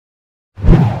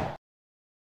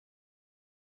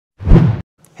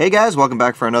Hey guys, welcome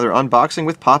back for another unboxing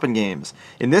with POPnGAMES.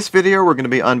 In this video we're going to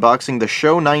be unboxing the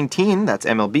Show 19, that's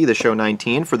MLB The Show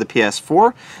 19 for the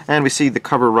PS4, and we see the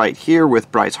cover right here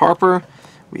with Bryce Harper.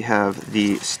 We have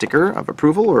the sticker of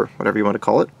approval, or whatever you want to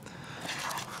call it,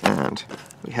 and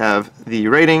we have the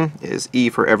rating is E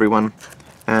for everyone,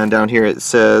 and down here it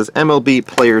says MLB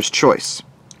Player's Choice.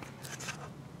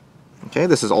 Okay,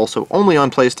 this is also only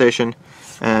on PlayStation,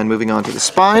 and moving on to the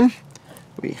spine.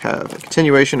 We have a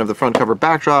continuation of the front cover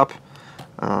backdrop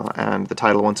and the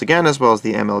title once again, as well as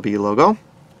the MLB logo.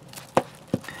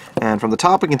 And from the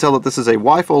top we can tell that this is a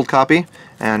Y-fold copy.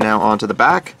 And now onto the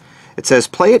back. It says,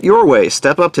 "Play it your way,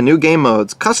 step up to new game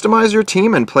modes, customize your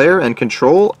team and player, and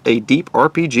control a deep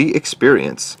RPG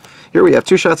experience." Here we have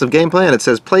 2 shots of gameplay, and it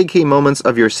says, "Play key moments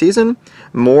of your season,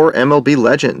 more MLB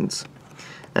legends."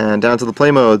 And down to the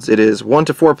play modes, it is 1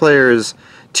 to 4 players,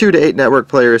 2 to 8 network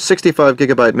players, 65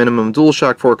 GB minimum,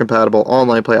 DualShock 4 compatible,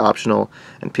 online play optional,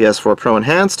 and PS4 Pro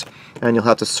enhanced. And you'll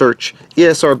have to search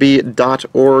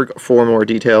esrb.org for more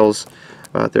details.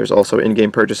 There's also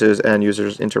in-game purchases and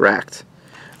users interact.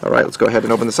 Alright, let's go ahead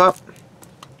and open this up.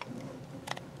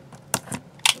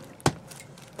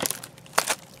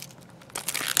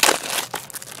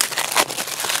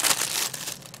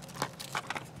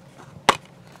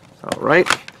 Alright,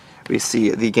 we see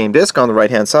the game disc on the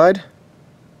right hand side,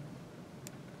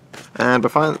 and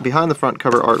behind the front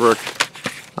cover artwork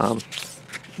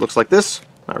looks like this.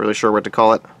 Not really sure what to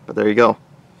call it, but there you go.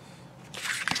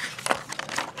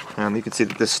 And you can see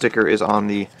that this sticker is on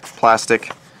the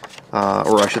plastic,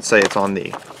 or I should say it's on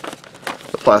the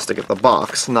plastic of the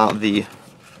box, not the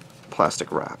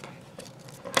plastic wrap.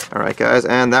 Alright guys,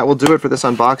 and that will do it for this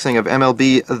unboxing of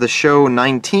MLB The Show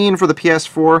 19 for the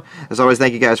PS4. As always,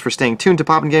 thank you guys for staying tuned to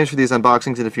POPnGAMES for these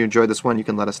unboxings, and if you enjoyed this one, you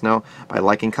can let us know by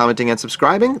liking, commenting, and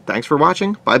subscribing. Thanks for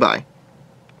watching. Bye-bye.